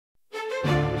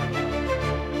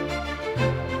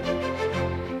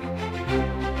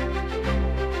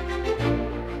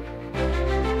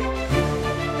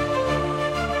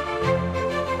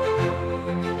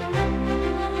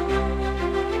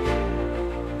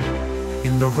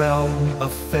In the realm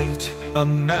of fate, a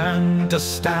man does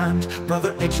stand,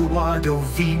 Brother Eduardo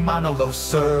v. Manalo,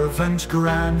 servant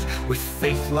grand, with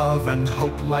faith, love, and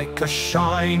hope like a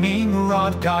shining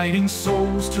rod, guiding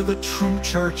souls to the true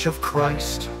Church of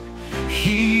Christ.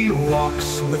 He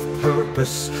walks with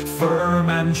purpose, firm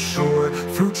and sure,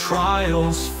 through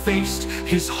trials faced.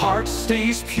 His heart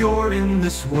stays pure in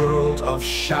this world of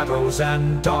shadows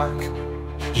and dark.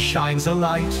 He shines a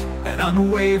light, an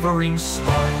unwavering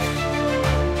spark.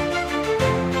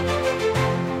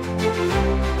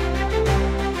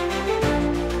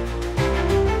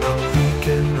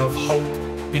 Of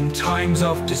hope in times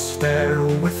of despair,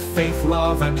 with faith,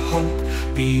 love, and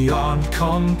hope beyond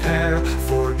compare.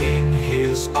 For in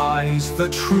his eyes the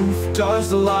truth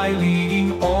does lie,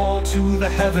 leading all to the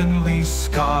heavenly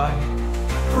sky.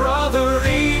 Brother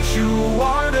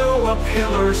Eduardo, a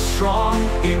pillar strong,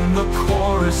 in the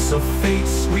chorus of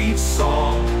faith's sweet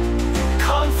song,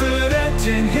 confident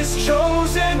in his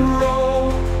chosen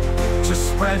role, to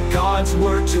spread God's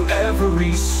word to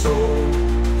every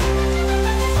soul.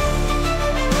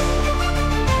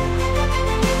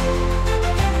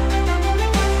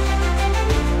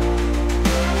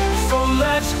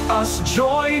 Us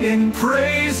join in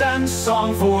praise and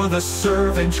song for the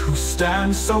servant who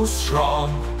stands so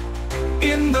strong.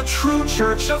 In the true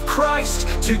Church of Christ,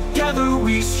 together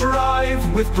we strive,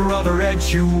 with Brother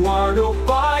Eduardo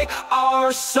by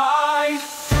our side.